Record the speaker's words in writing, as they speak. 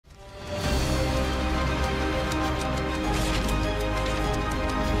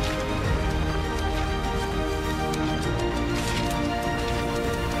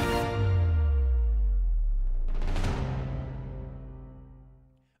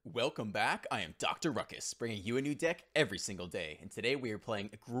Welcome back, I am Dr. Ruckus, bringing you a new deck every single day, and today we are playing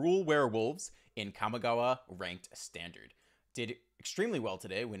Gruul Werewolves in KAMIGAWA Ranked Standard. Did extremely well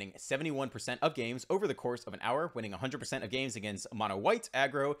today, winning 71% of games over the course of an hour, winning 100% of games against Mono White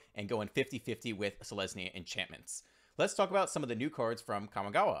aggro, and going 50-50 with Selesnya enchantments. Let's talk about some of the new cards from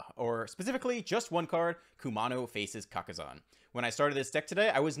KAMIGAWA, or specifically just one card, Kumano faces Kakazan. When I started this deck today,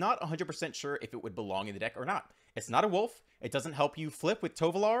 I was not 100% sure if it would belong in the deck or not. It's not a wolf, it doesn't help you flip with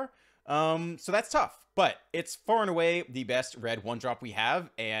Tovolar, so that's tough. But it's far and away the best red 1-drop we have,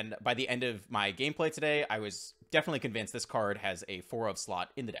 and by the end of my gameplay today, I was definitely convinced this card has a 4-of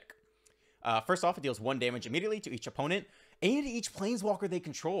slot in the deck. First off, it deals 1 damage immediately to each opponent, and each Planeswalker they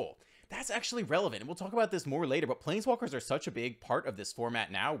control. That's actually relevant, and we'll talk about this more later, but Planeswalkers are such a big part of this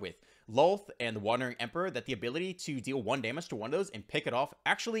format now with Lolth and the Wandering Emperor that the ability to deal 1 damage to one of those and pick it off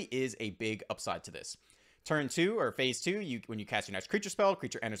actually is a big upside to this. Turn 2, or phase 2, when you cast your next creature spell,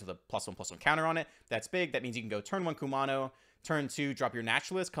 creature enters with a +1/+1 counter on it. That's big. That means you can go turn 1 Kumano, turn 2, drop your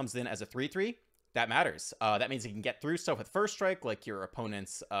Naturalist, comes in as a 3/3. That matters. That means you can get through stuff with first strike, like your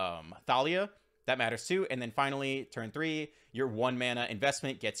opponent's Thalia. That matters too. And then finally, turn 3, your 1 mana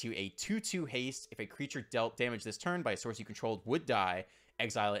investment gets you a 2/2 haste. If a creature dealt damage this turn by a source you controlled would die,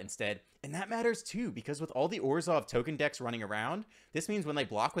 exile it instead. And that matters too, because with all the Orzhov token decks running around, this means when they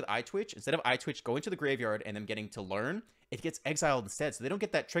block with Eye Twitch, instead of Eye Twitch going to the graveyard and them getting to learn, it gets exiled instead, so they don't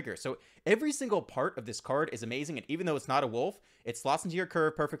get that trigger. So every single part of this card is amazing, and even though it's not a wolf, it slots into your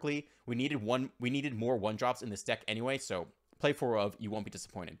curve perfectly. We needed more 1-drops in this deck anyway, so play 4 of, you won't be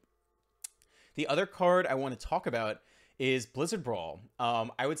disappointed. The other card I want to talk about is Blizzard Brawl.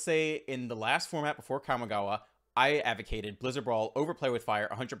 I would say in the last format before Kamigawa, I advocated Blizzard Brawl over Play with Fire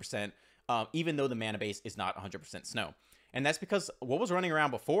 100%, even though the mana base is not 100% snow. And that's because what was running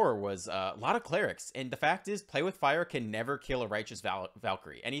around before was a lot of clerics. And the fact is, Play with Fire can never kill a Righteous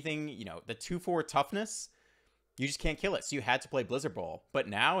Valkyrie. Anything, the 2/4 toughness, you just can't kill it. So you had to play Blizzard Brawl. But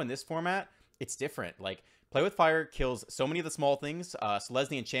now in this format, it's different. Like, Play with Fire kills so many of the small things.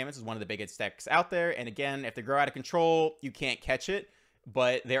 Selesnya enchantments is one of the biggest decks out there. And again, if they grow out of control, you can't catch it.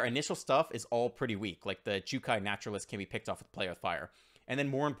 But their initial stuff is all pretty weak. Like the Jukai Naturalist can be picked off with Play with Fire. And then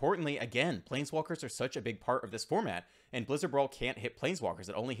more importantly, again, Planeswalkers are such a big part of this format. And Blizzard Brawl can't hit Planeswalkers.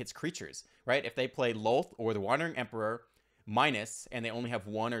 It only hits creatures, right? If they play Lolth or the Wandering Emperor minus, and they only have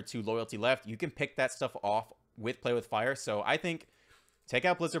 1 or 2 loyalty left, you can pick that stuff off with Play with Fire. So I think take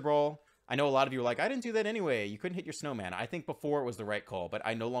out Blizzard Brawl. I know a lot of you are like, I didn't do that anyway. You couldn't hit your snowman. I think before it was the right call, but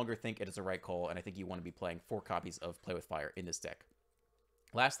I no longer think it is the right call. And I think you want to be playing 4 copies of Play with Fire in this deck.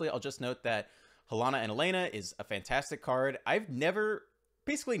 Lastly, I'll just note that Halana and Elena is a fantastic card. I've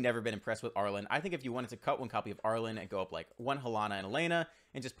basically never been impressed with Arlen. I think if you wanted to cut 1 copy of Arlen and go up like 1 Halana and Elena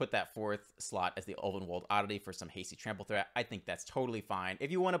and just put that 4th slot as the Ulvenwald Oddity for some hasty trample threat, I think that's totally fine.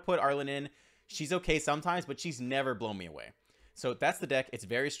 If you want to put Arlen in, she's okay sometimes, but she's never blown me away. So that's the deck. It's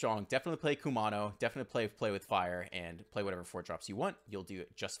very strong. Definitely play Kumano. Definitely play with Fire and play whatever 4-drops you want. You'll do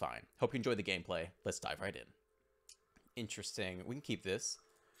it just fine. Hope you enjoyed the gameplay. Let's dive right in. Interesting. We can keep this.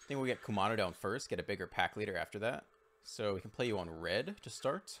 I think we'll get Kumano down first, get a bigger pack leader after that. So we can play you on red to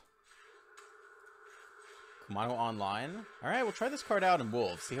start. Kumano online. Alright, we'll try this card out in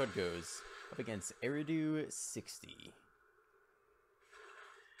Wolves, see how it goes. Up against Eridu 60.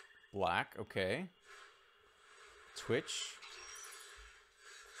 Black, okay. Twitch.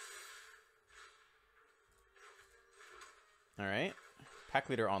 Alright. Pack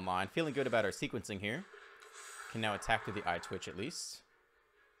leader online. Feeling good about our sequencing here. Can now attack through the Eye Twitch at least.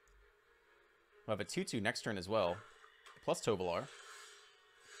 We'll have a 2/2 next turn as well. Plus Tovolar.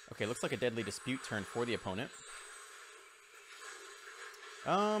 Okay, looks like a Deadly Dispute turn for the opponent.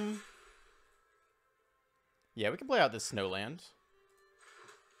 Yeah, we can play out this Snowland.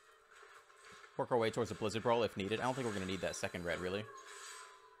 Work our way towards a Blizzard Brawl if needed. I don't think we're going to need that second red, really.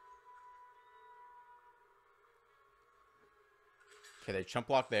 Okay, they chump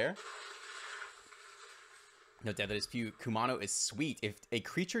block there. No Deadly Dispute. Kumano is sweet. If a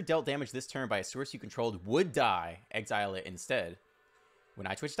creature dealt damage this turn by a source you controlled would die, exile it instead. When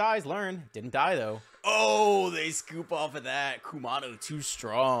Eye Twitch dies, learn. Didn't die, though. Oh, they scoop off of that. Kumano too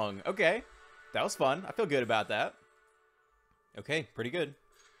strong. Okay, that was fun. I feel good about that. Okay, pretty good.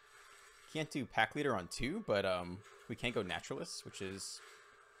 Can't do Pack Leader on 2, but we can go Naturalist, which is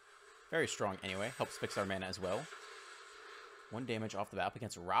very strong anyway. Helps fix our mana as well. 1 damage off the bat up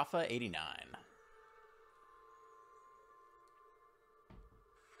against Rafa 89.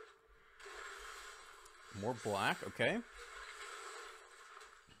 More black, okay.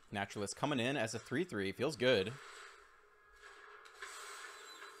 Naturalist coming in as a 3/3. Feels good.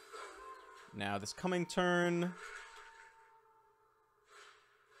 Now, this coming turn,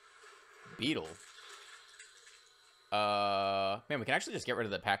 Beetle. Man, we can actually just get rid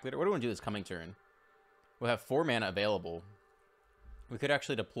of the pack leader. What do we want to do this coming turn? We'll have 4 mana available. We could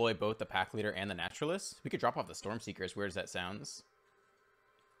actually deploy both the pack leader and the naturalist. We could drop off the Stormseeker, as weird as that sounds.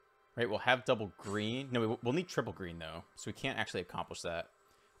 Right, we'll have double green. No, we'll need triple green, though, so we can't actually accomplish that.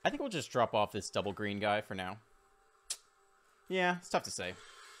 I think we'll just drop off this double green guy for now. Yeah, it's tough to say.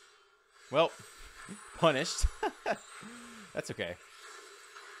 Well, punished. That's okay.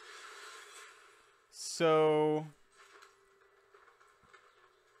 So...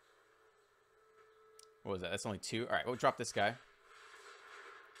 what was that? That's only 2. All right, we'll drop this guy.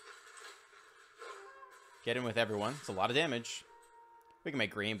 Get in with everyone. It's a lot of damage. We can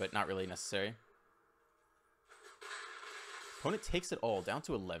make green, but not really necessary. Opponent takes it all down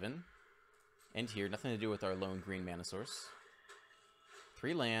to 11. End here. Nothing to do with our lone green mana source.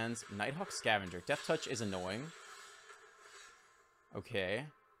 3 lands. Nighthawk Scavenger. Death Touch is annoying. Okay.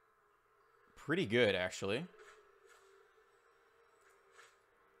 Pretty good, actually.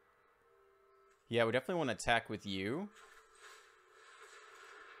 Yeah, we definitely want to attack with you.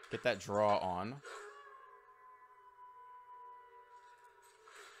 Get that draw on.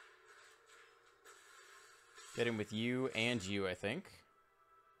 Get in with you and you, I think.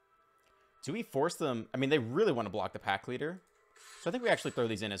 Do we force them? I mean, they really want to block the pack leader. So I think we actually throw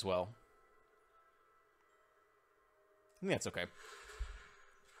these in as well. I think that's okay.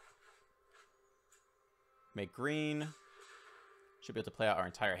 Make green. Should be able to play out our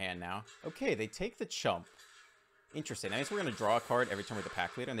entire hand now. Okay, they take the chump. Interesting. I guess we're going to draw a card every turn with the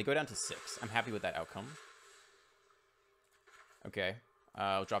pack leader, and they go down to 6. I'm happy with that outcome. Okay.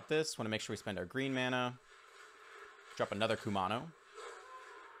 We'll drop this. Want to make sure we spend our green mana. Drop another Kumano.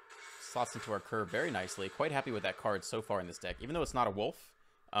 Slots into our curve very nicely. Quite happy with that card so far in this deck. Even though it's not a wolf,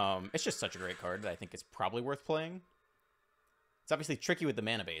 it's just such a great card that I think it's probably worth playing. It's obviously tricky with the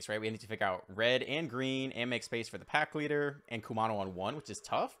mana base, right? We need to figure out red and green and make space for the pack leader and Kumano on 1, which is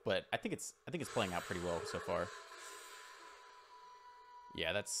tough, but I think it's playing out pretty well so far.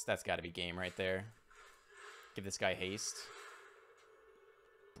 Yeah, that's got to be game right there. Give this guy haste.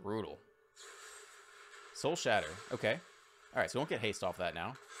 Brutal. Soul Shatter. Okay. All right, so we won't get haste off that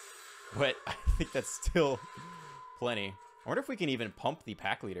now. But I think that's still plenty. I wonder if we can even pump the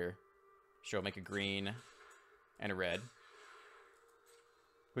pack leader. Sure, we'll make a green and a red.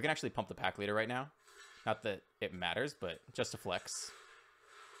 We can actually pump the pack leader right now. Not that it matters, but just a flex.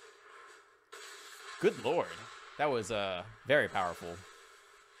 Good lord. That was very powerful.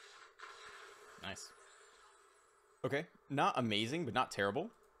 Nice. Okay. Not amazing, but not terrible.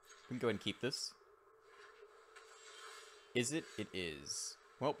 We can go ahead and keep this. Is it? It is.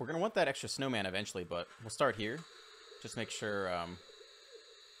 Well, we're going to want that extra snowman eventually, but we'll start here. Just make sure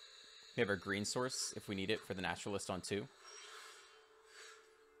we have our green source if we need it for the naturalist on 2.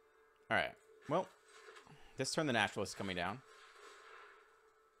 Alright, well, this turn the naturalist is coming down.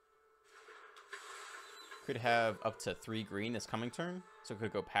 Could have up to 3 green this coming turn, so it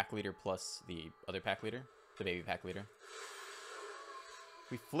could go pack leader plus the other pack leader, the baby pack leader.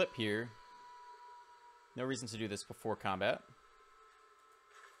 We flip here. No reason to do this before combat.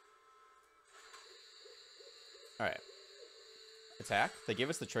 Alright. Attack. They give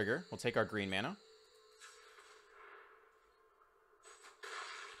us the trigger. We'll take our green mana.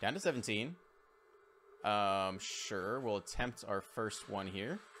 Down to 17. Sure. We'll attempt our first one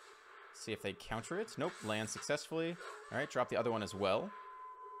here. See if they counter it. Nope. Land successfully. All right. Drop the other one as well.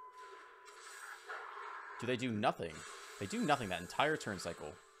 Do they do nothing? They do nothing that entire turn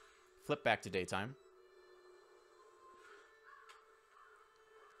cycle. Flip back to daytime.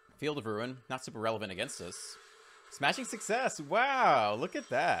 Field of Ruin. Not super relevant against us. Smashing success. Wow. Look at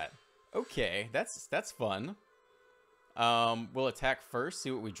that. Okay. That's fun. We'll attack first,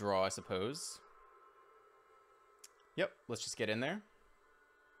 see what we draw, I suppose. Yep, let's just get in there.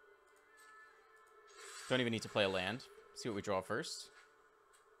 Don't even need to play a land. See what we draw first.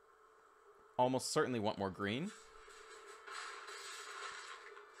 Almost certainly want more green.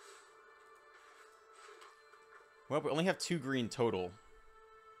 Well, we only have 2 green total.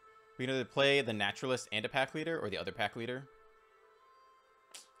 We can either play the naturalist and a pack leader, or the other pack leader.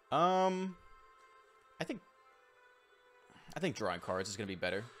 I think drawing cards is going to be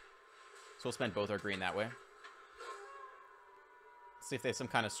better. So we'll spend both our green that way. Let's see if they have some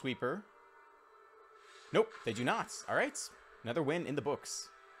kind of sweeper. Nope, they do not. All right, another win in the books.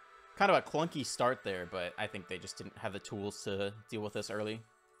 Kind of a clunky start there, but I think they just didn't have the tools to deal with this early.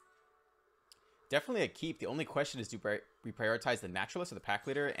 Definitely a keep. The only question is, do we prioritize the naturalist or the pack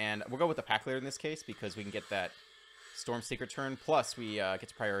leader? And we'll go with the pack leader in this case because we can get that Stormseeker turn. Plus, we get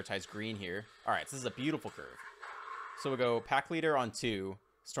to prioritize green here. All right, so this is a beautiful curve. So we'll go pack leader on 2,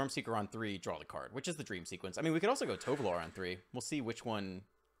 Stormseeker on 3, draw the card, which is the dream sequence. I mean, we could also go Tovolar on 3. We'll see which one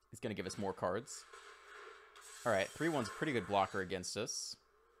is going to give us more cards. All right, 3-1's a pretty good blocker against us.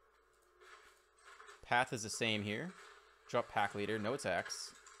 Path is the same here. Drop Pack Leader, no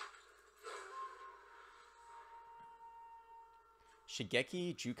attacks.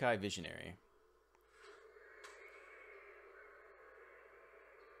 Shigeki Jukai Visionary.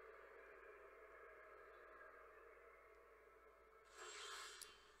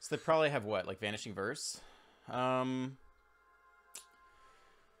 So they probably have what, like Vanishing Verse? So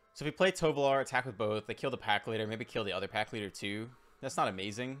if we play Tovolar, attack with both, they kill the Pack Leader, maybe kill the other Pack Leader too. That's not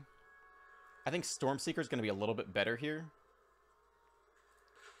amazing. I think Stormseeker is going to be a little bit better here.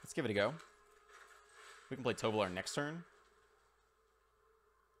 Let's give it a go. We can play Tovolar next turn.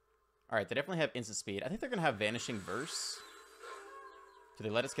 Alright, they definitely have instant speed. I think they're going to have Vanishing Verse. Do they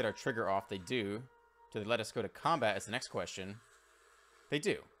let us get our trigger off? They do. Do they let us go to combat is the next question. They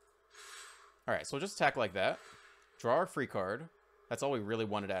do. Alright, so we'll just attack like that. Draw our free card. That's all we really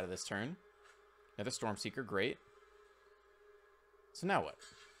wanted out of this turn. Another Stormseeker, great. So now what?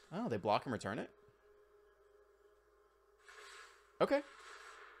 Oh, they block and return it? Okay.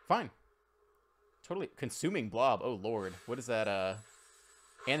 Fine. Totally. Consuming Blob. Oh, Lord. What is that?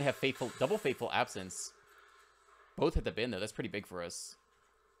 And they have double Fateful Absence. Both hit the bin, though. That's pretty big for us.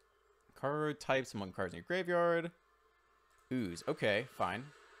 Card types among cards in your graveyard. Ooze. Okay, fine.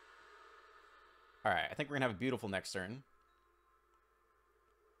 Alright, I think we're going to have a beautiful next turn.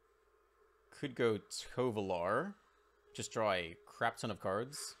 Could go Tovolar. Just draw a crap ton of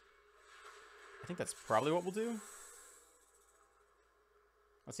cards. I think that's probably what we'll do.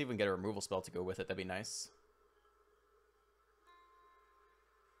 Let's see if we can get a removal spell to go with it. That'd be nice.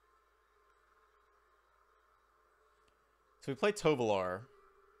 So we play Tovolar.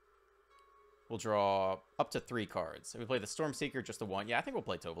 We'll draw up to 3 cards. If we play the Stormseeker, just the 1. Yeah, I think we'll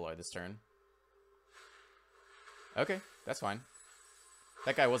play Tovolar this turn. Okay, that's fine.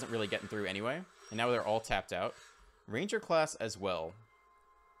 That guy wasn't really getting through anyway. And now they're all tapped out. Ranger class as well.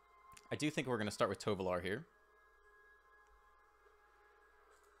 I do think we're going to start with Tovolar here.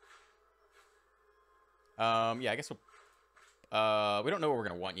 Yeah, I guess we'll... we don't know what we're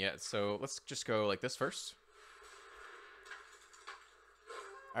going to want yet, so let's just go like this first.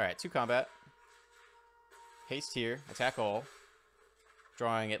 Alright, 2 combat. Haste here. Attack all.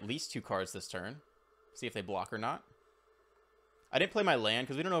 Drawing at least 2 cards this turn. See if they block or not. I didn't play my land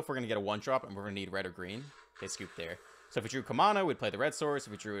because we don't know if we're going to get a 1-drop and we're going to need red or green. They scooped there. So if we drew Kamana, we'd play the red source.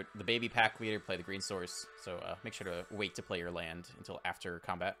 If we drew the baby Pack Leader, play the green source. So make sure to wait to play your land until after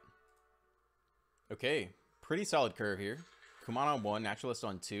combat. Okay, pretty solid curve here. Kumano on 1, Naturalist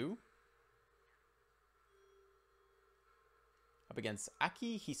on 2. Up against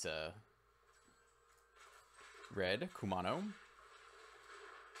Akihisa. Red, Kumano.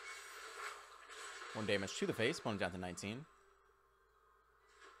 1 damage to the face, opponent down to 19.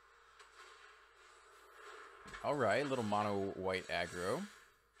 Alright, little mono white aggro.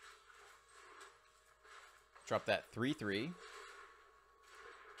 Drop that 3/3.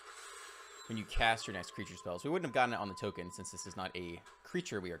 When you cast your next creature spells. We wouldn't have gotten it on the token since this is not a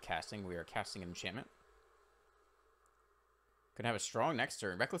creature we are casting. We are casting an enchantment. Gonna have a strong next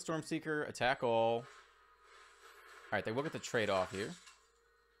turn. Reckless Stormseeker, attack all. Alright, they will get the trade off here.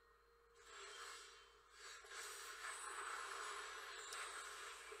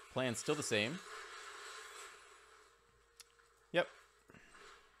 Plan's still the same. Yep.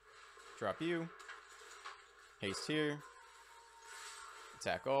 Drop you. Haste here.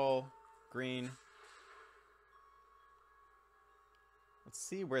 Attack all. Green. Let's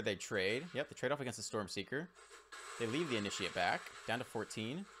see where they trade. Yep, they trade off against the Stormseeker. They leave the Initiate back. Down to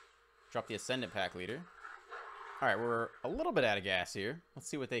 14. Drop the Ascendant Pack Leader. Alright, we're a little bit out of gas here. Let's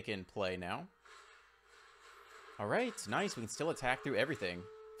see what they can play now. Alright, nice. We can still attack through everything.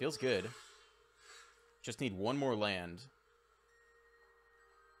 Feels good. Just need 1 more land.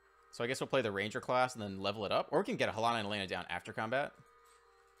 So I guess we'll play the Ranger class and then level it up. Or we can get a Halana and Elena down after combat.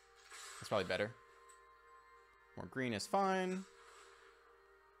 That's probably better. More green is fine.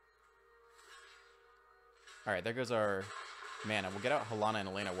 Alright, there goes our mana. We'll get out Halana and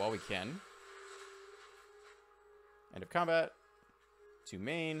Elena while we can. End of combat. 2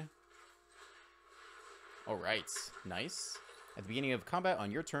 main. Alright, nice. At the beginning of combat, on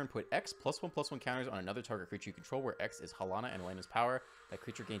your turn, put X +1/+1 counters on another target creature you control where X is Halana and Elena's power. That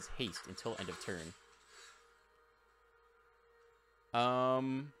creature gains haste until end of turn.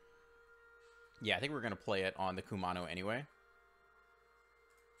 Yeah, I think we're going to play it on the Kumano anyway.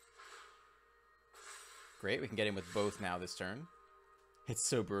 Great, we can get in with both now this turn. It's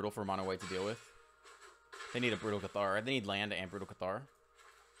so brutal for Mono White to deal with. They need a Brutal Cathar. They need land and Brutal Cathar.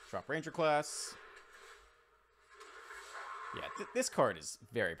 Drop Ranger class. Yeah, this card is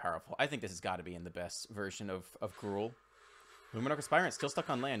very powerful. I think this has got to be in the best version of Gruul. Luminarch Aspirant still stuck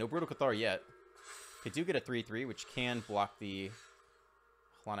on land. No Brutal Cathar yet. They do get a 3/3, which can block the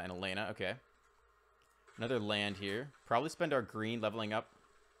Halana and Elena. Okay. Another land here. Probably spend our green leveling up.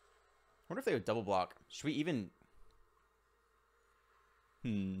 I wonder if they would double block. Should we even...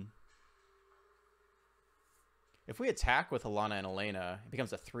 If we attack with Halana and Elena, it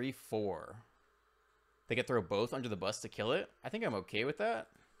becomes a 3/4. They could throw both under the bus to kill it. I think I'm okay with that.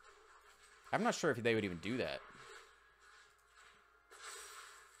 I'm not sure if they would even do that.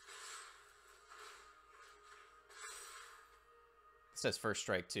 It says first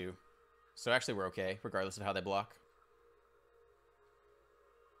strike too. So actually we're okay, regardless of how they block.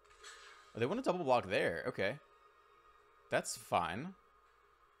 Oh, they want to double block there. Okay. That's fine.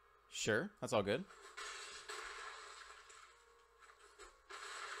 Sure, that's all good.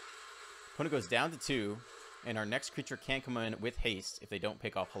 Opponent goes down to 2, and our next creature can come in with haste if they don't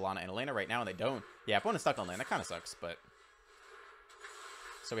pick off Halana and Elena right now, and they don't. Yeah, opponent's stuck on land. That kind of sucks, but...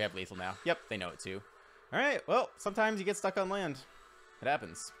 So we have lethal now. Yep, they know it too. Alright, well, sometimes you get stuck on land. It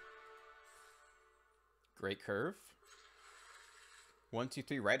happens. Great curve. 1, 2,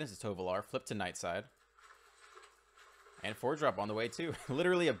 3, right into Tovolar. Flip to Nightside. And 4-drop on the way too.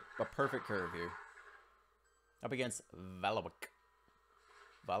 Literally a perfect curve here. Up against Valawak.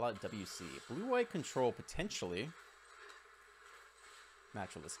 Vala WC. Blue-white control, potentially.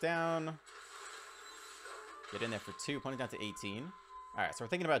 Naturalist down. Get in there for 2. Opponent down to 18. Alright, so we're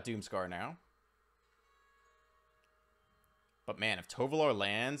thinking about Doomscar now. But man, if Tovolar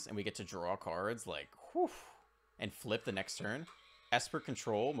lands and we get to draw cards, like, whew, and flip the next turn. Esper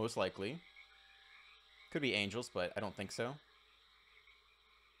control, most likely. Could be Angels, but I don't think so.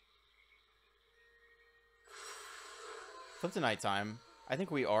 Flip to Nighttime. I think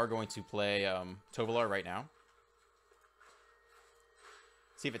we are going to play Tovolar right now.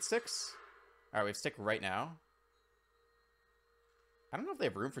 See if it sticks. Alright, we have stick right now. I don't know if they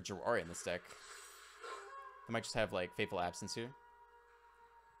have room for Jiraiya in this deck. They might just have, like, Fateful Absence here.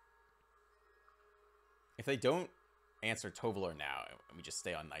 If they don't answer Tovolar now, and we just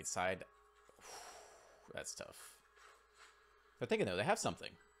stay on Nightside, that's tough. But thinking, though, they have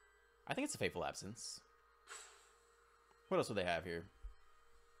something. I think it's a Fateful Absence. What else would they have here?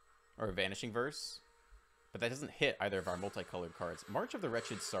 Or a Vanishing Verse. But that doesn't hit either of our multicolored cards. March of the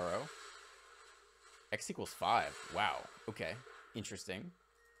Wretched Sorrow. X equals 5. Wow. Okay. Interesting.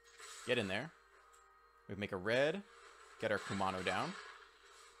 Get in there. We make a red. Get our Kumano down.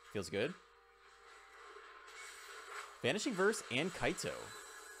 Feels good. Vanishing Verse and Kaito.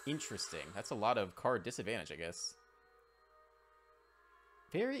 Interesting. That's a lot of card disadvantage, I guess.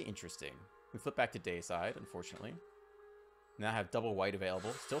 Very interesting. We flip back to Dayside, unfortunately. Now have double white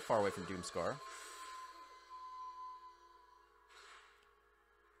available. Still far away from Doomscar.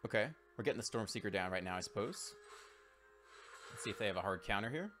 Okay. We're getting the Stormseeker down right now, I suppose. Let's see if they have a hard counter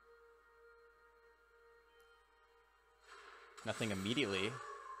here. Nothing immediately.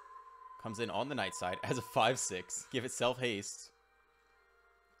 Comes in on the Nightside as a 5/6. Give itself haste.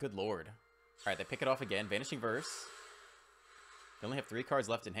 Good lord. Alright, they pick it off again. Vanishing Verse. They only have 3 cards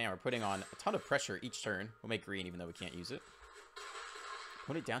left in hand. We're putting on a ton of pressure each turn. We'll make green even though we can't use it.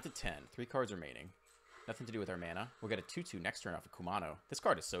 Put it down to 10. 3 cards remaining. Nothing to do with our mana. We'll get a 2/2 next turn off of Kumano. This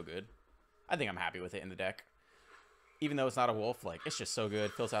card is so good. I think I'm happy with it in the deck. Even though it's not a wolf, like, it's just so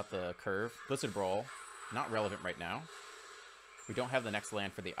good. Fills out the curve. Blizzard Brawl. Not relevant right now. We don't have the next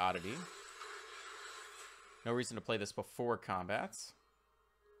land for the Oddity. No reason to play this before combat.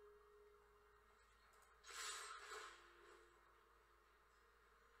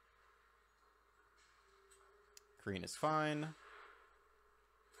 Green is fine.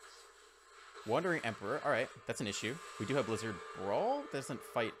 Wandering Emperor. Alright, that's an issue. We do have Blizzard Brawl. Doesn't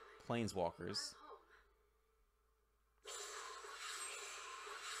fight Planeswalkers.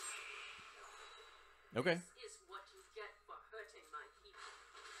 Okay.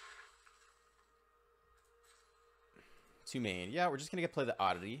 Two main. Yeah, we're just going to play the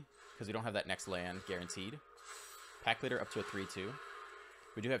Oddity because we don't have that next land guaranteed. Pack Leader up to a 3/2.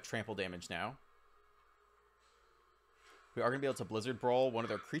 We do have trample damage now. We are going to be able to Blizzard Brawl one of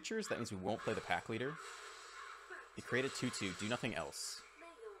their creatures. That means we won't play the Pack Leader. You create a 2/2. Do nothing else.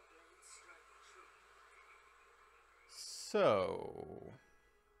 So...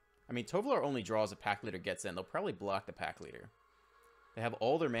 I mean, Tovolar only draws if Pack Leader gets in. They'll probably block the Pack Leader. They have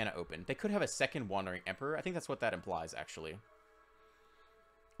all their mana open. They could have a second Wandering Emperor. I think that's what that implies, actually.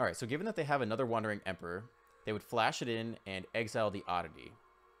 Alright, so given that they have another Wandering Emperor, they would flash it in and exile the Oddity.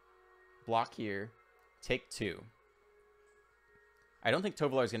 Block here. Take 2. I don't think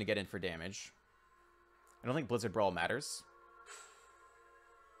Tovolar is going to get in for damage. I don't think Blizzard Brawl matters.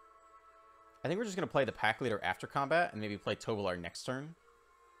 I think we're just going to play the Pack Leader after combat and maybe play Tovolar next turn.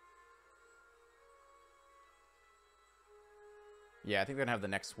 Yeah, I think we're going to have the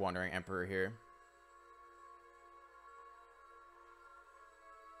next Wandering Emperor here.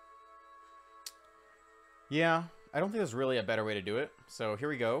 Yeah, I don't think there's really a better way to do it. So here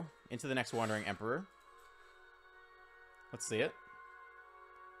we go. Into the next Wandering Emperor. Let's see it.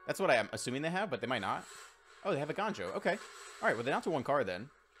 That's what I'm assuming they have, but they might not. Oh, they have a Ganjo. Okay. All right, well, they're down to 1 card then.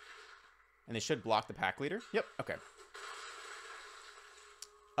 And they should block the Pack Leader. Yep, okay.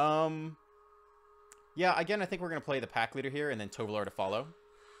 Yeah, again, I think we're going to play the Pack Leader here and then Tovolar to follow.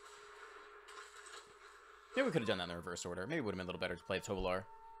 Maybe we could have done that in the reverse order. Maybe it would have been a little better to play Tovolar.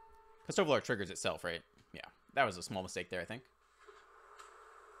 Because Tovolar triggers itself, right? Yeah, that was a small mistake there, I think.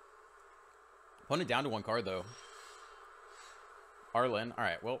 Opponent down to 1 card, though. Arlen. All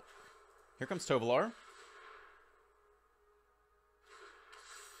right, well, here comes Tovolar.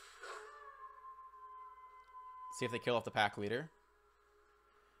 See if they kill off the Pack Leader.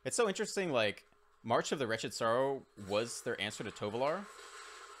 It's so interesting, like, March of the Wretched Sorrow was their answer to Tovolar.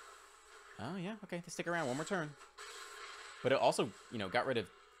 Oh, yeah, okay, they stick around 1 more turn. But it also, you know, got rid of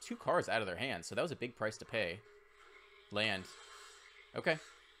 2 cards out of their hand, so that was a big price to pay. Land. Okay.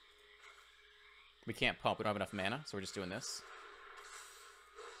 We can't pump, we don't have enough mana, so we're just doing this.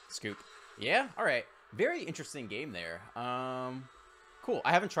 Scoop. Yeah, alright. Very interesting game there. Cool.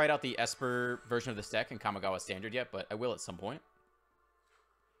 I haven't tried out the Esper version of this deck in Kamigawa Standard yet, but I will at some point.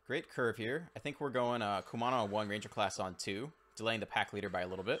 Great curve here. I think we're going Kumano on 1, Ranger class on 2, delaying the Pack Leader by a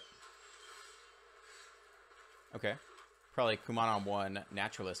little bit. Okay. Probably Kumano on 1,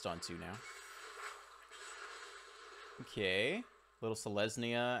 Naturalist on 2 now. Okay. Little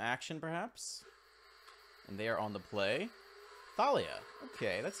Selesnya action, perhaps. And they are on the play. Thalia.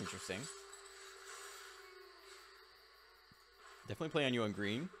 Okay, that's interesting. Definitely play on you on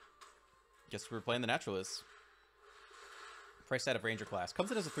green. Guess we're playing the Naturalist. Priced out of Ranger class.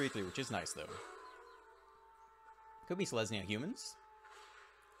 Comes in as a 3/3, which is nice, though. Could be Selesnya humans.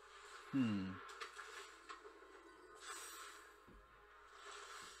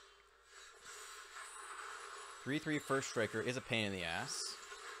 3/3 first striker is a pain in the ass.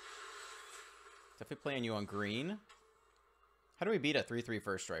 Definitely playing you on green. How do we beat a 3/3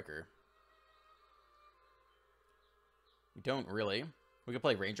 first striker? We don't really. We could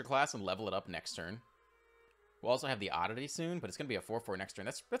play Ranger class and level it up next turn. We'll also have the Oddity soon, but it's going to be a 4/4 next turn.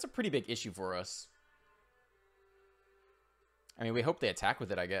 That's a pretty big issue for us. I mean, we hope they attack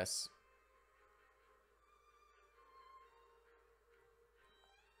with it, I guess.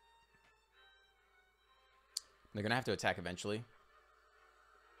 They're going to have to attack eventually.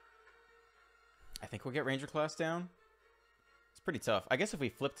 I think we'll get Ranger class down. It's pretty tough. I guess if we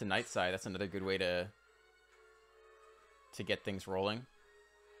flip to Nightside, that's another good way to get things rolling.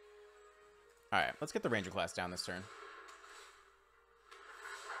 Alright, let's get the Ranger class down this turn.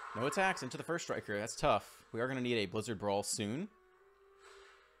 No attacks into the first striker. That's tough. We are going to need a Blizzard Brawl soon.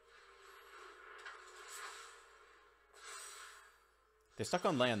 They're stuck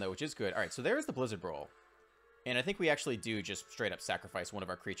on land, though, which is good. Alright, so there's the Blizzard Brawl. And I think we actually do just straight up sacrifice one of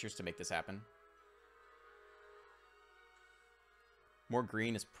our creatures to make this happen. More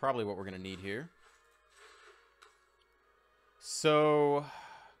green is probably what we're going to need here. So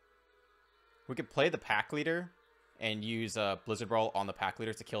we could play the Pack Leader and use Blizzard Brawl on the Pack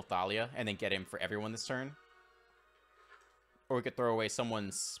Leader to kill Thalia and then get him for everyone this turn. Or we could throw away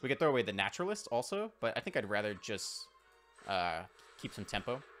someone's... We could throw away the Naturalist also, but I think I'd rather just keep some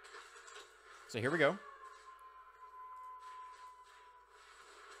tempo. So here we go.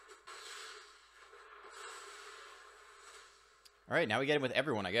 Alright, now we get him with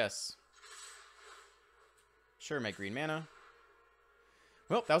everyone, I guess. Sure, make green mana.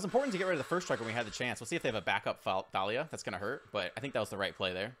 Well, that was important to get rid of the first striker when we had the chance. We'll see if they have a backup Thalia. That's going to hurt, but I think that was the right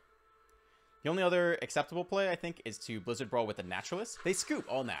play there. The only other acceptable play, I think, is to Blizzard Brawl with the Naturalist. They scoop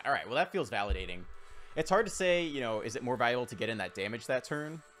on that. Alright, well, that feels validating. It's hard to say, you know, is it more valuable to get in that damage that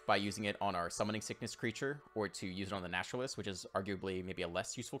turn by using it on our Summoning Sickness creature, or to use it on the Naturalist, which is arguably maybe a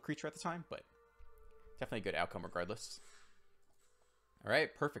less useful creature at the time, but definitely a good outcome regardless.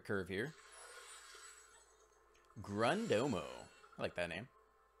 Alright, perfect curve here. Grundomo. I like that name.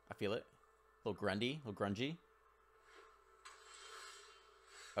 I feel it. A little grungy, a little grungy.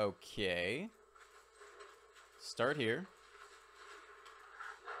 Okay. Start here.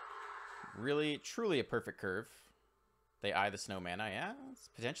 Really, truly a perfect curve. They eye the snow mana. Yeah, it's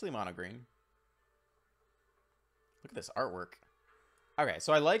potentially mono green. Look at this artwork. Okay,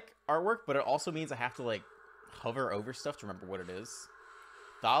 so I like artwork, but it also means I have to, like, hover over stuff to remember what it is.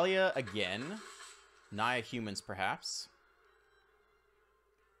 Thalia again. Naya humans, perhaps.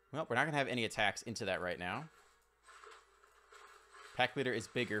 Well, we're not going to have any attacks into that right now. Pack Leader is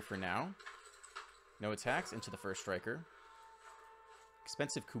bigger for now. No attacks into the first striker.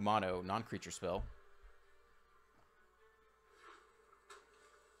 Expensive Kumano, non-creature spell.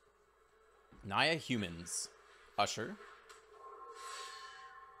 Naya humans. Usher.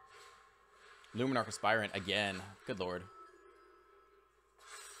 Luminarch Aspirant again. Good lord.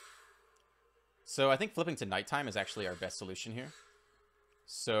 So I think flipping to nighttime is actually our best solution here.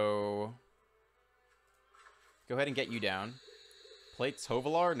 So go ahead and get you down. Play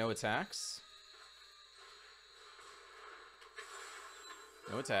Tovolar, no attacks.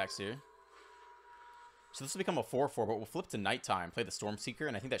 No attacks here. So this will become a 4-4, but we'll flip to nighttime, play the Stormseeker,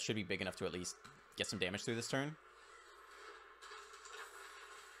 and I think that should be big enough to at least get some damage through this turn.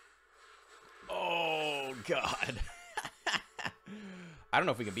 Oh, God. I don't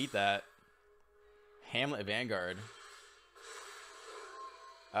know if we can beat that. Hamlet Vanguard.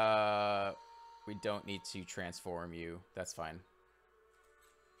 We don't need to transform you. That's fine.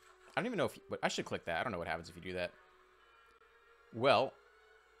 I don't even know if... But I should click that. I don't know what happens if you do that. Well...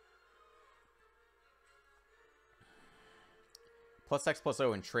 Plus X plus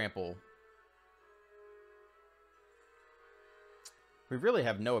O and Trample. We really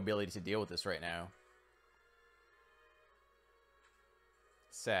have no ability to deal with this right now.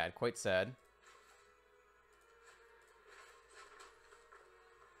 Sad. Quite sad.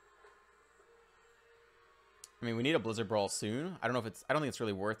 I mean, we need a Blizzard Brawl soon. I don't know if it's... I don't think it's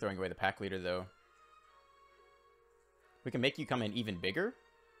really worth throwing away the Pack Leader, though. We can make you come in even bigger?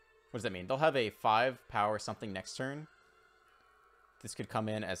 What does that mean? They'll have a 5 power something next turn. This could come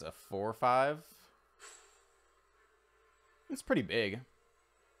in as a 4/5. It's pretty big.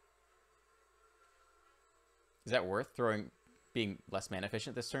 Is that worth being less mana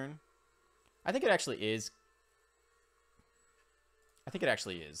efficient this turn? I think it actually is. I think it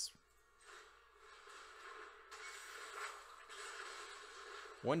actually is.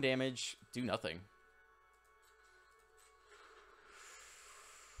 1 damage, do nothing.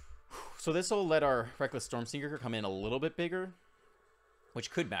 So this will let our Reckless Stormseeker come in a little bit bigger. Which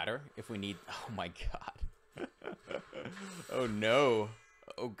could matter if we need... Oh my god. Oh no.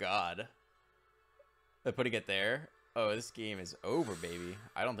 Oh god. They're putting it there. Oh, this game is over, baby.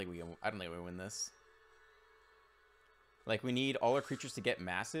 I don't think we win this. Like, we need all our creatures to get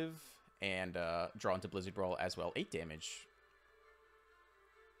massive and draw into Blizzard Brawl as well. 8 damage.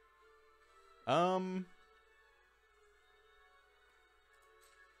 I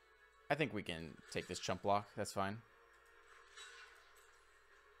think we can take this chump block. That's fine.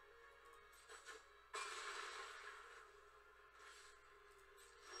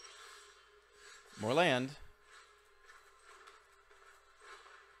 More land.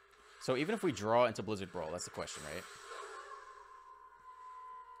 So even if we draw into Blizzard Brawl, that's the question, right?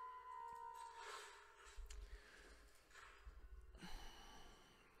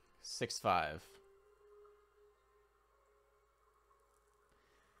 Six, 5.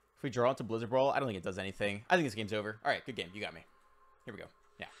 If we draw into Blizzard Brawl, I don't think it does anything. I think this game's over. All right, good game. You got me. Here we go.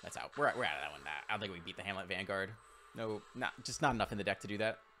 Yeah, that's out. We're out of that one. I don't think we beat the Hamlet Vanguard. No, just not enough in the deck to do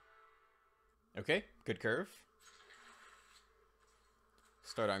that. Okay, good curve.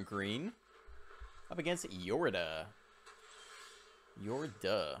 Start on green. Up against Yorida.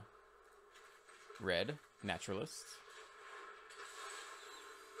 Yorida. Red, naturalist.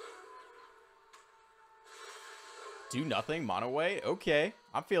 Do nothing, mono white. Okay,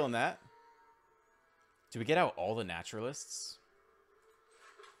 I'm feeling that. Do we get out all the naturalists?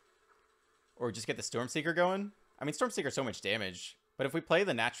 Or just get the Stormseeker going? I mean, Stormseeker's so much damage. But if we play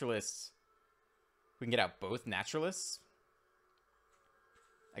the naturalists... We can get out both naturalists.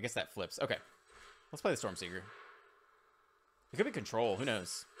 I guess that flips. Okay. Let's play the Stormseeker. It could be control. Who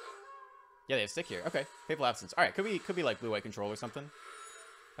knows? Yeah, they have stick here. Okay. Fateful Absence. Alright, could be like blue-white control or something.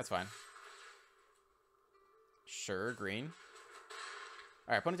 That's fine. Sure, green.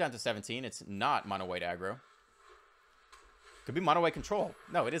 Alright, put it down to 17. It's not mono-white aggro. Could be mono-white control.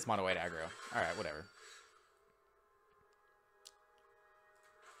 No, it is mono-white aggro. Alright, whatever.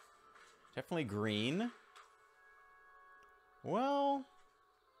 Definitely green. Well...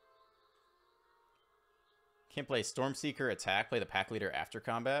 Can't play Stormseeker, attack, play the Pack Leader after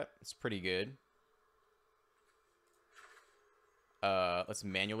combat. It's pretty good. Let's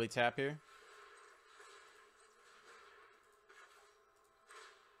manually tap here.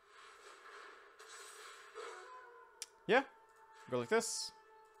 Yeah. Go like this.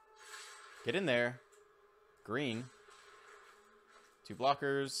 Get in there. Green. 2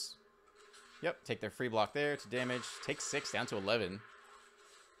 blockers. Yep, take their free block there to damage. Take 6 down to 11.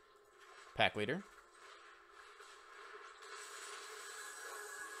 Pack Leader.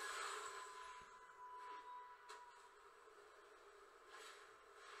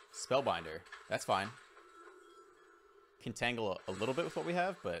 Spellbinder. That's fine. Can tangle a little bit with what we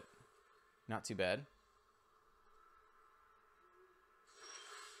have, but not too bad.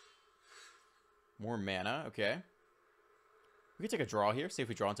 More mana. Okay. We can take a draw here. See if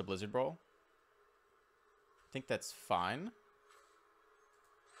we draw into Blizzard Brawl. I think that's fine.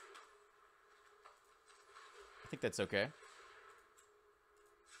 I think that's okay.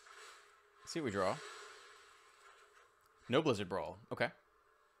 See what we draw. No Blizzard Brawl. Okay.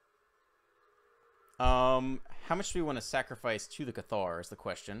 How much do we want to sacrifice to the Cathar is the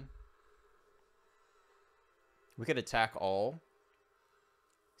question. We could attack all.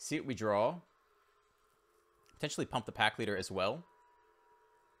 See what we draw. Potentially pump the Pack Leader as well.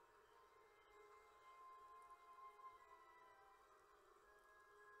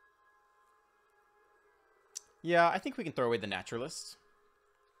 Yeah, I think we can throw away the Naturalist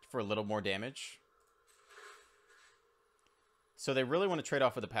for a little more damage. So they really want to trade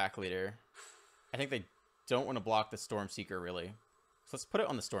off with the Pack Leader. I think they don't want to block the Stormseeker, really. So let's put it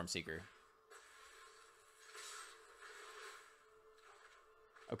on the Stormseeker.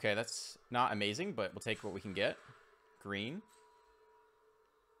 Okay, that's not amazing, but we'll take what we can get. Green.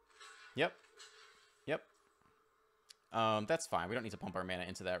 Yep. Yep. That's fine. We don't need to pump our mana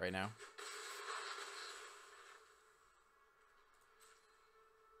into that right now.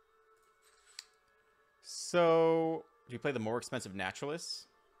 So, do we play the more expensive Naturalists?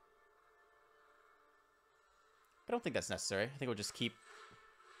 I don't think that's necessary. I think we'll just keep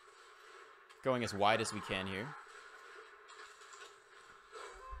going as wide as we can here.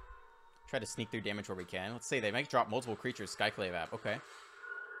 Try to sneak through damage where we can. Let's say they might drop multiple creatures. Skyclave app. Okay.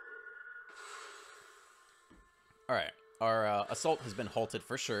 Alright. Our assault has been halted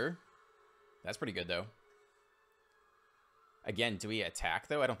for sure. That's pretty good, though. Again, do we attack,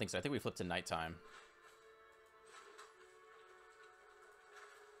 though? I don't think so. I think we flip to nighttime.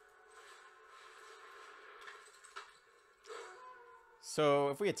 So,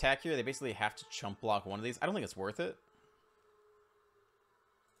 if we attack here, they basically have to chump block one of these. I don't think it's worth it.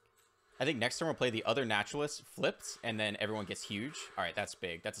 I think next turn we'll play the other Naturalist flipped, and then everyone gets huge. Alright, that's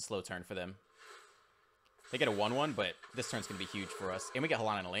big. That's a slow turn for them. They get a 1-1, but this turn's going to be huge for us. And we get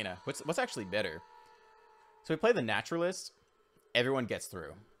Halana and Elena. What's actually better? So we play the Naturalist. Everyone gets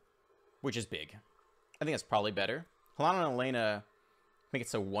through, which is big. I think that's probably better. Halana and Elena make it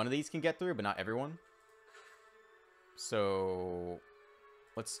so one of these can get through, but not everyone. So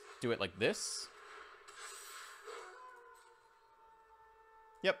let's do it like this.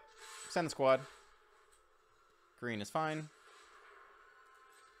 Yep. Send the squad. Green is fine.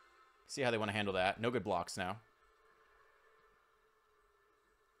 See how they want to handle that. No good blocks now.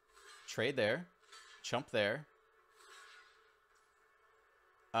 Trade there. Chump there.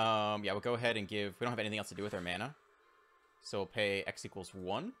 Yeah, we'll go ahead and give... We don't have anything else to do with our mana. So we'll pay X equals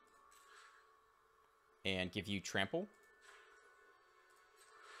 1. And give you Trample.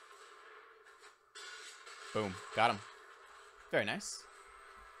 Boom. Got him. Very nice.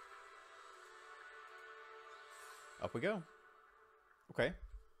 Up we go. Okay.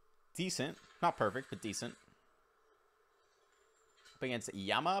 Decent. Not perfect, but decent. Up against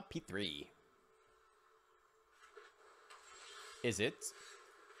Yama P3. Is it?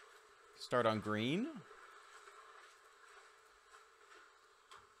 Start on green.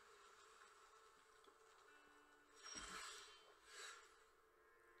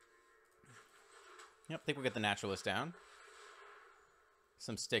 Yep, I think we'll get the Naturalist down.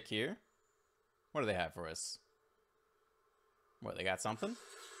 Some stick here. What do they have for us? What, they got something?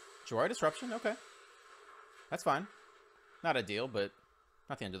 Jawari Disruption? Okay. That's fine. Not ideal, but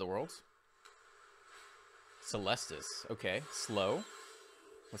not the end of the world. Celestis. Okay. Slow.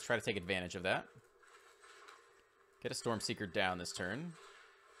 Let's try to take advantage of that. Get a Stormseeker down this turn.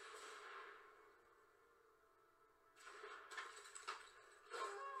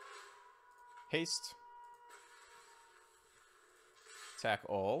 Haste. Attack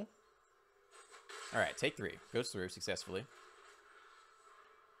all. Alright, take 3. Goes through successfully.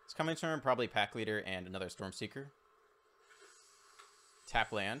 This coming turn, probably Pack Leader and another Stormseeker.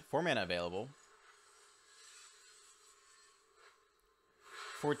 Tap land. 4 mana available.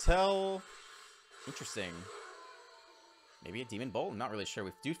 Foretell. Interesting. Maybe a Demon Bolt? I'm not really sure.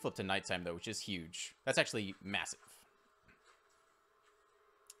 We do flip to nighttime, though, which is huge. That's actually massive.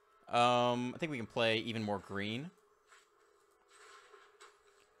 I think we can play even more green.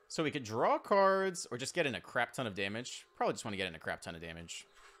 So we could draw cards or just get in a crap ton of damage. Probably just want to get in a crap ton of damage.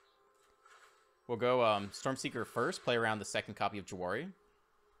 We'll go Stormseeker first. Play around the second copy of Jawari.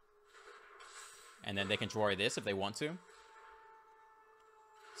 And then they can draw this if they want to.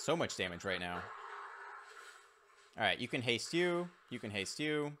 So much damage right now. Alright, you can haste you. You can haste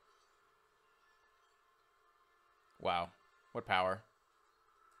you. Wow. What power.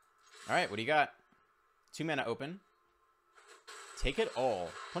 Alright, what do you got? 2 mana open. Take it all.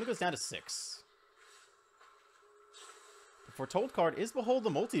 Opponent goes down to 6. The foretold card is Behold the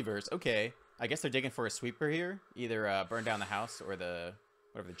Multiverse. Okay. I guess they're digging for a sweeper here. Either burn down the house or the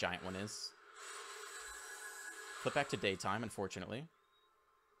whatever the giant one is. Flip back to daytime, unfortunately.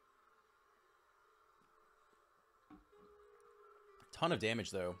 Ton of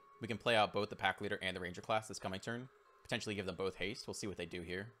damage, though. We can play out both the pack leader and the ranger class this coming turn. Potentially give them both haste. We'll see what they do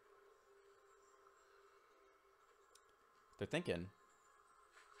here. They're thinking.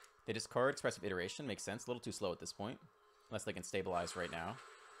 They discard Expressive Iteration. Makes sense. A little too slow at this point. Unless they can stabilize right now.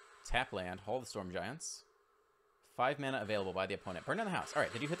 Tap land. Haul the Storm Giants. 5 mana available by the opponent. Burn down the house.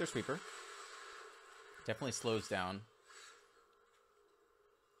 Alright, they do hit their sweeper. Definitely slows down.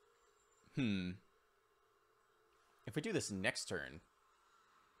 If we do this next turn...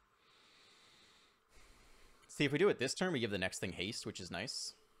 See, if we do it this turn, we give the next thing haste, which is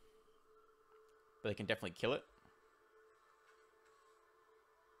nice. But they can definitely kill it.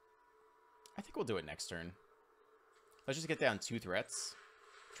 I think we'll do it next turn. Let's just get down 2 threats.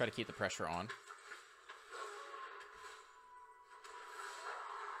 Try to keep the pressure on.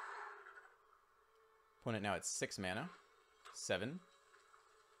 Opponent now at 6 mana. 7.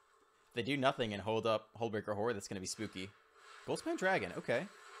 They do nothing and hold up Hullbreaker Horror. That's going to be spooky. Goldspan Dragon. Okay.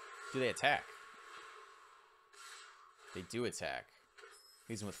 Do they attack? They do attack.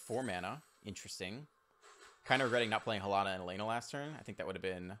 Using with 4 mana. Interesting. Kind of regretting not playing Halana and Elena last turn. I think that would have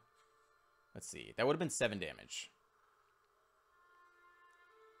been... Let's see. That would have been 7 damage.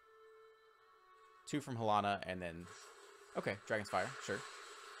 2 from Halana and then... Okay, Dragon's Fire. Sure.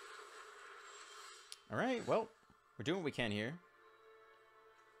 Alright, well, we're doing what we can here.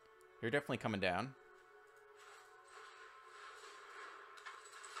 You're definitely coming down.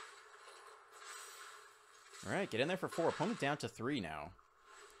 Alright, get in there for 4. Opponent down to 3 now.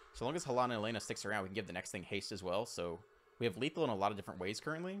 So long as Halana and Elena sticks around, we can give the next thing haste as well. So we have lethal in a lot of different ways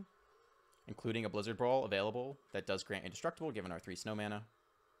currently. Including a Blizzard Brawl available that does grant indestructible given our 3 snow mana.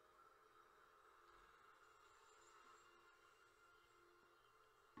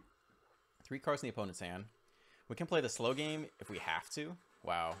 Three cards in the opponent's hand. We can play the slow game if we have to.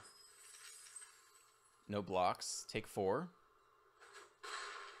 Wow. No blocks. Take 4.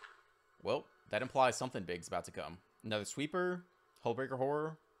 Well, that implies something big's about to come. Another sweeper. Hullbreaker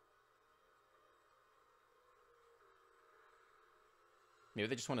Horror. Maybe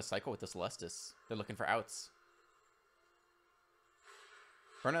they just want to cycle with the Celestis. They're looking for outs.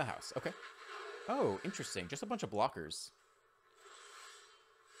 Burn of the house. Okay. Oh, interesting. Just a bunch of blockers.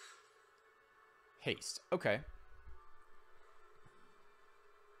 Haste. Okay.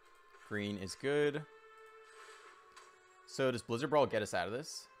 Green is good. So does Blizzard Brawl get us out of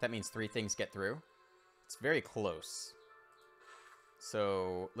this? That means 3 things get through. It's very close.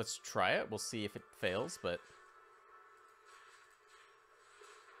 So let's try it. We'll see if it fails, but...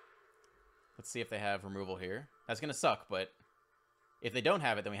 Let's see if they have removal here. That's going to suck, but if they don't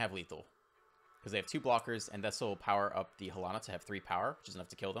have it, then we have lethal. Because they have 2 blockers, and this will power up the Halana to have 3 power, which is enough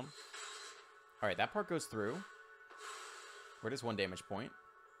to kill them. Alright, that part goes through. Where does 1 damage point?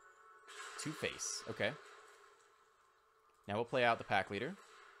 2 face. Okay. Now we'll play out the pack leader.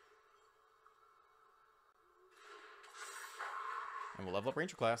 And we'll level up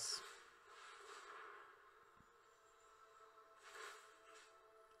Ranger class.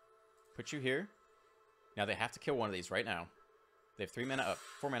 Put you here. Now they have to kill one of these right now. They have 3 mana up.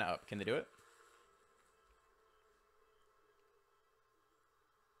 4 mana up. Can they do it?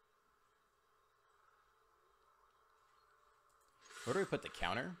 Where do we put the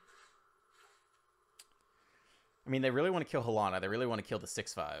counter? I mean, they really want to kill Halana. They really want to kill the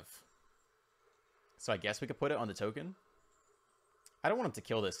 6/5. So I guess we could put it on the token. I don't want him to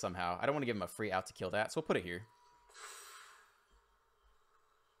kill this somehow. I don't want to give him a free out to kill that, so we'll put it here.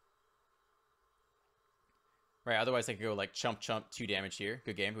 Right, otherwise I could go like chump, 2 damage here.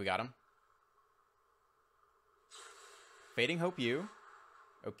 Good game, we got him. Fading Hope you.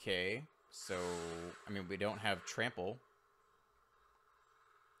 Okay, so, I mean, we don't have Trample.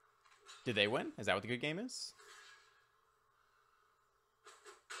 Did they win? Is that what the good game is?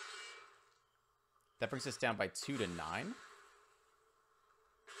 That brings us down by 2 to 9.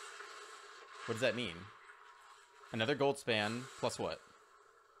 What does that mean? Another gold span plus what?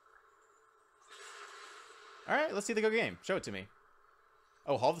 Alright, let's see the good game. Show it to me.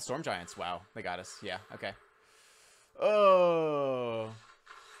 Oh, Hall of the Storm Giants. Wow, they got us. Yeah, okay. Oh.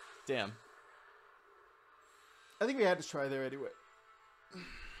 Damn. I think we had to try there anyway.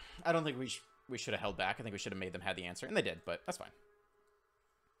 I don't think we should have held back. I think we should have made them have the answer, and they did, but that's fine.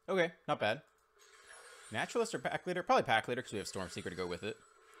 Okay, not bad. Naturalist or Pack Leader? Probably Pack Leader, because we have Storm Seeker to go with it.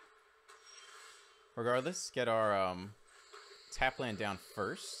 Regardless, get our tap land down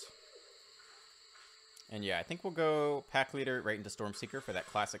first. And yeah, I think we'll go Pack Leader right into Storm Seeker for that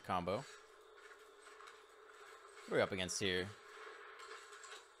classic combo. What are we up against here?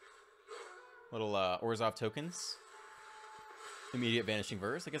 Little Orzhov tokens. Immediate Vanishing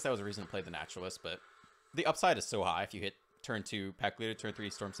Verse. I guess that was a reason to play the Naturalist, but the upside is so high if you hit turn 2 Pack Leader, turn 3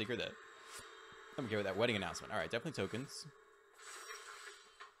 Storm Seeker that I'm okay with that wedding announcement. Alright, definitely tokens.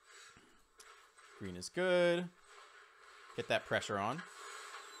 Green is good. Get that pressure on.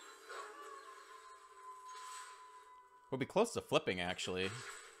 We'll be close to flipping, actually.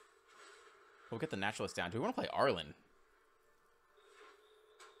 We'll get the Naturalist down. Do we want to play Arlen?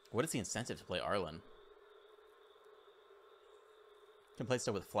 What is the incentive to play Arlen? Can play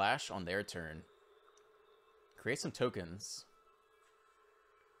stuff with Flash on their turn. Create some tokens.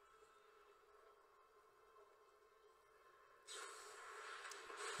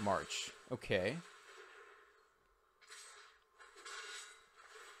 March. Okay.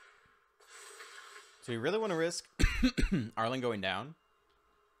 So we really want to risk Arlen going down.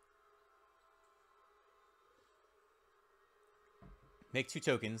 Make 2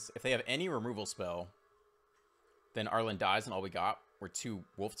 tokens. If they have any removal spell, then Arlen dies and all we got were 2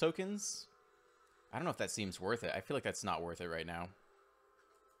 wolf tokens. I don't know if that seems worth it. I feel like that's not worth it right now.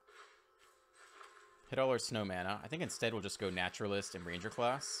 Hit all our snow mana. I think instead we'll just go Naturalist and Ranger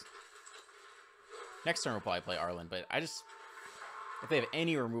class. Next turn we'll probably play Arlen, but I just... If they have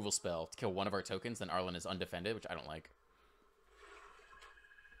any removal spell to kill one of our tokens, then Arlen is undefended, which I don't like.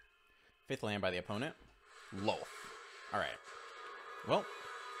 5th land by the opponent. Lol. Alright. Well.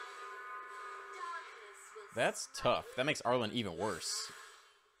 That's tough. That makes Arlen even worse.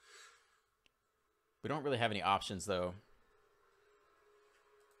 We don't really have any options, though.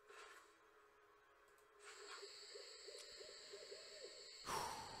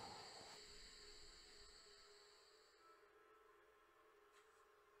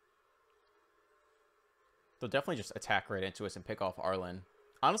 They'll definitely just attack right into us and pick off Arlen.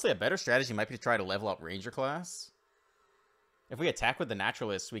 Honestly, a better strategy might be to try to level up Ranger class. If we attack with the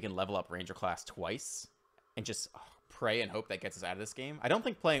Naturalist, we can level up Ranger class twice. And just pray and hope that gets us out of this game. I don't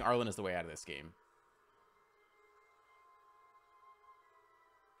think playing Arlen is the way out of this game.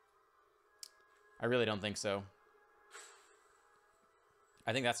 I really don't think so.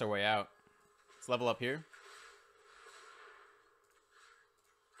 I think that's our way out. Let's level up here.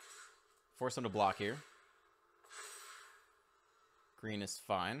 Force them to block here. Green is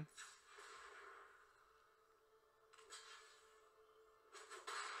fine.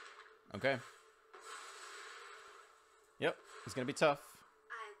 Okay. Yep, it's gonna be tough.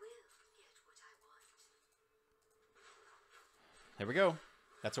 I will get what I want. There we go.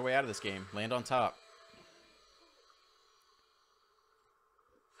 That's our way out of this game. Land on top.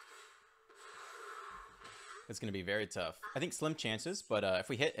 It's gonna be very tough. I think slim chances, but if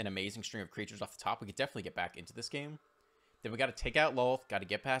we hit an amazing string of creatures off the top, we could definitely get back into this game. Then we got to take out Lolth, got to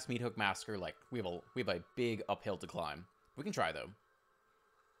get past Meathook Massacre. Like, we have a big uphill to climb. We can try, though.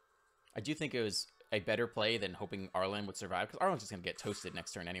 I do think it was a better play than hoping Arlen would survive, because Arlen's just going to get toasted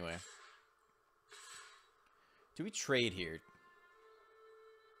next turn anyway. Do we trade here?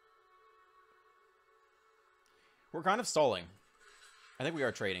 We're kind of stalling. I think we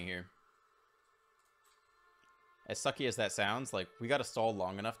are trading here. As sucky as that sounds, like, we got to stall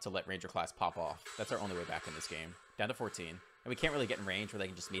long enough to let Ranger class pop off. That's our only way back in this game. Down to 14. And we can't really get in range where they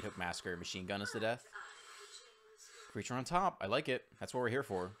can just Meathook Massacre and machine gun us to death. Creature on top. I like it. That's what we're here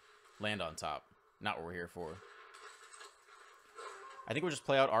for. Land on top. Not what we're here for. I think we'll just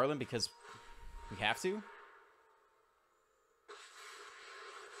play out Arlen because we have to.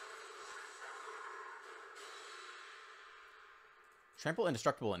 Trample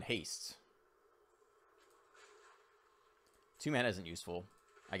Indestructible and Haste. 2 mana isn't useful.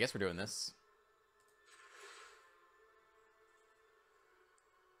 I guess we're doing this.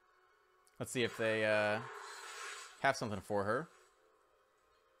 Let's see if they have something for her.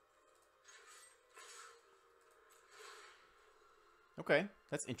 Okay,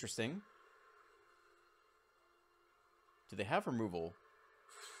 that's interesting. Do they have removal?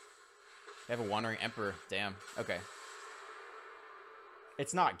 They have a Wandering Emperor. Damn. Okay.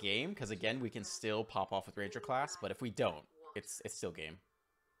 It's not game, because again, we can still pop off with Ranger class, but if we don't, it's still game.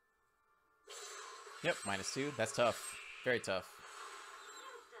 Yep, -2. That's tough. Very tough.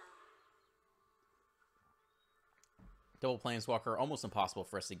 Double Planeswalker, almost impossible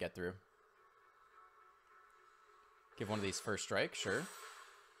for us to get through. Give one of these first strike, sure.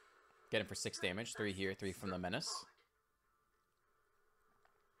 Get him for 6 damage. 3 here, 3 from the Menace.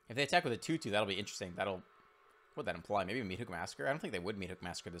 If they attack with a 2-2, that'll be interesting. That'll... What would that imply? Maybe Meat Hook Massacre? I don't think they would Meat Hook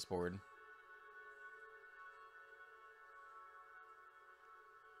Massacre this board.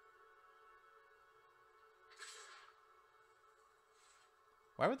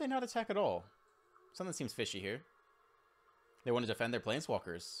 Why would they not attack at all? Something seems fishy here. They want to defend their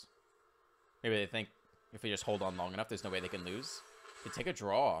Planeswalkers. Maybe they think if we just hold on long enough, there's no way they can lose. They take a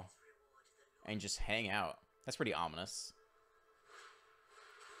draw and just hang out. That's pretty ominous.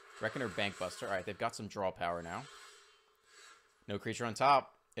 Reckoner, Bankbuster. Alright, they've got some draw power now. No creature on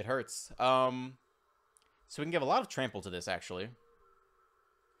top. It hurts. So we can give a lot of trample to this, actually.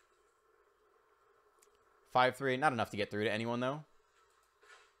 5-3. Not enough to get through to anyone, though.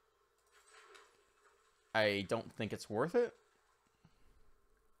 I don't think it's worth it.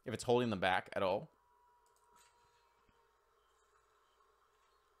 If it's holding them back at all.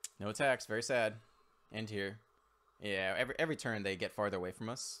 No attacks. Very sad. End here. Yeah, every turn they get farther away from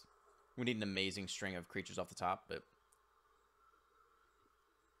us. We need an amazing string of creatures off the top, but...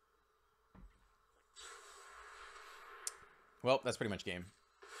 Well, that's pretty much game.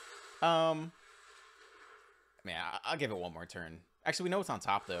 I mean, I'll give it one more turn. Actually, we know what's on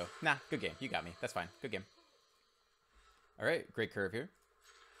top, though. Nah, good game. You got me. That's fine. Good game. All right, great curve here.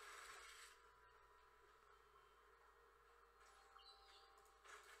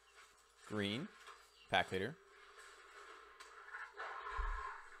 Green. Pack leader.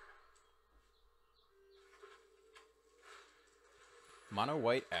 Mono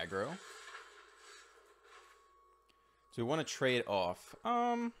white aggro. So we want to trade off.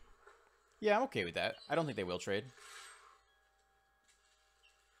 Yeah, I'm okay with that. I don't think they will trade.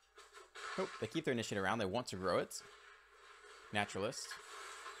 Nope, they keep their initiative around. They want to grow it. Naturalist.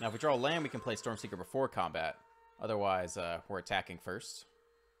 Now, if we draw a land, we can play Stormseeker before combat. Otherwise, we're attacking first.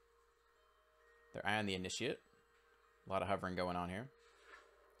 They're Eye on the Initiate. A lot of hovering going on here.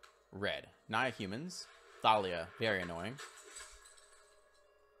 Red. Naya humans. Thalia. Very annoying.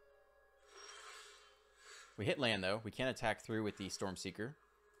 We hit land, though. We can't attack through with the Stormseeker.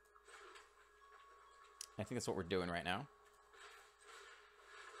 I think that's what we're doing right now.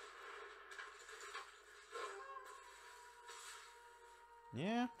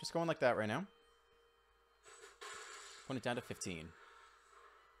 Yeah, just going like that right now. Put it down to 15.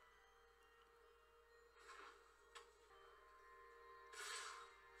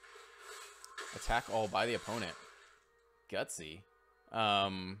 Attack all by the opponent. Gutsy.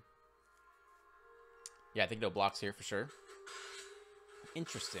 Yeah, I think no blocks here for sure.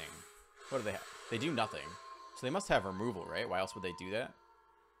 Interesting. What do they have? They do nothing. So they must have removal, right? Why else would they do that?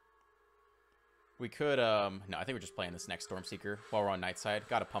 We could, no, I think we're just playing this next Stormseeker while we're on night side.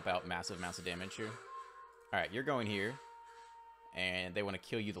 Gotta pump out massive amounts of damage here. Alright, you're going here. And they want to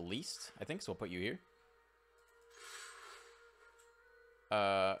kill you the least, I think, so we'll put you here.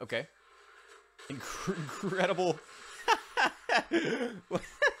 Okay. Incredible.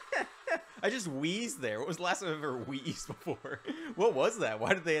 I just wheezed there. What was the last time I've ever wheezed before? What was that?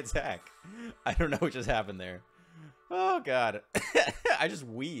 Why did they attack? I don't know what just happened there. Oh, God. I just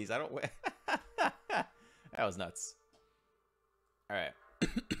wheezed. I don't... That was nuts. All right.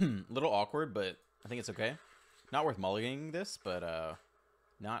 A little awkward, but I think it's okay. Not worth mulliganing this, but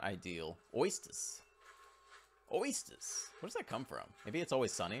not ideal. Oysters. Oysters. Where does that come from? Maybe it's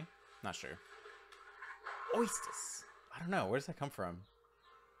always sunny. Not sure. Oysters. I don't know. Where does that come from?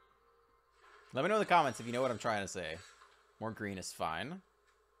 Let me know in the comments if you know what I'm trying to say. More green is fine.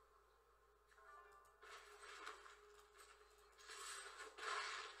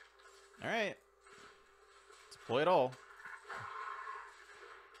 All right. Deploy it all.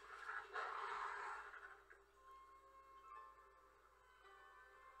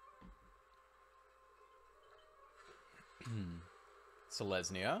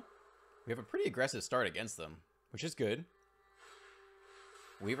 Selesnya. We have a pretty aggressive start against them, which is good.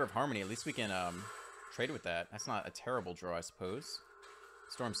 Weaver of Harmony. At least we can trade with that. That's not a terrible draw, I suppose.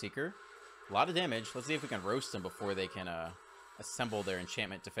 Stormseeker. A lot of damage. Let's see if we can roast them before they can assemble their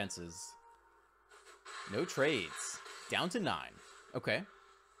enchantment defenses. No trades. Down to 9. Okay.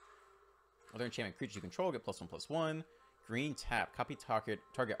 Other enchantment creatures you control get +1/+1. Green tap. Copy target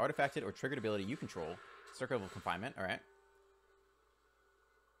artifacted or triggered ability you control. Circle of Confinement. All right.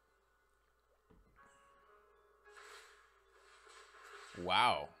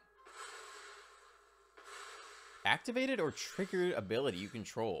 Wow. Activated or triggered ability you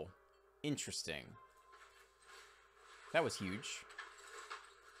control. Interesting. That was huge.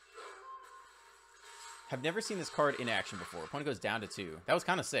 Have never seen this card in action before. Opponent goes down to 2. That was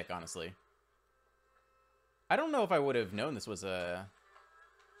kind of sick, honestly. I don't know if I would have known this was a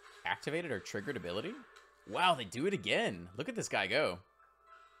activated or triggered ability. Wow, they do it again. Look at this guy go.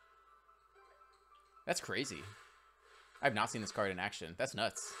 That's crazy. I've not seen this card in action. That's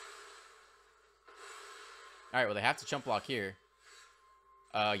nuts. All right, well, they have to chump block here.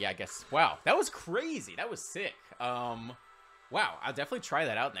 Yeah, I guess. Wow, that was crazy. That was sick. Wow, I'll definitely try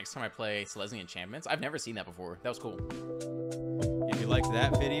that out next time I play Selesnya Enchantments. I've never seen that before. That was cool. If you liked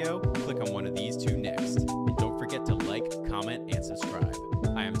that video, click on one of these two next. And don't forget to like, comment, and subscribe.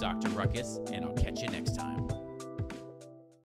 I am Dr. Ruckus, and I'll catch you next time.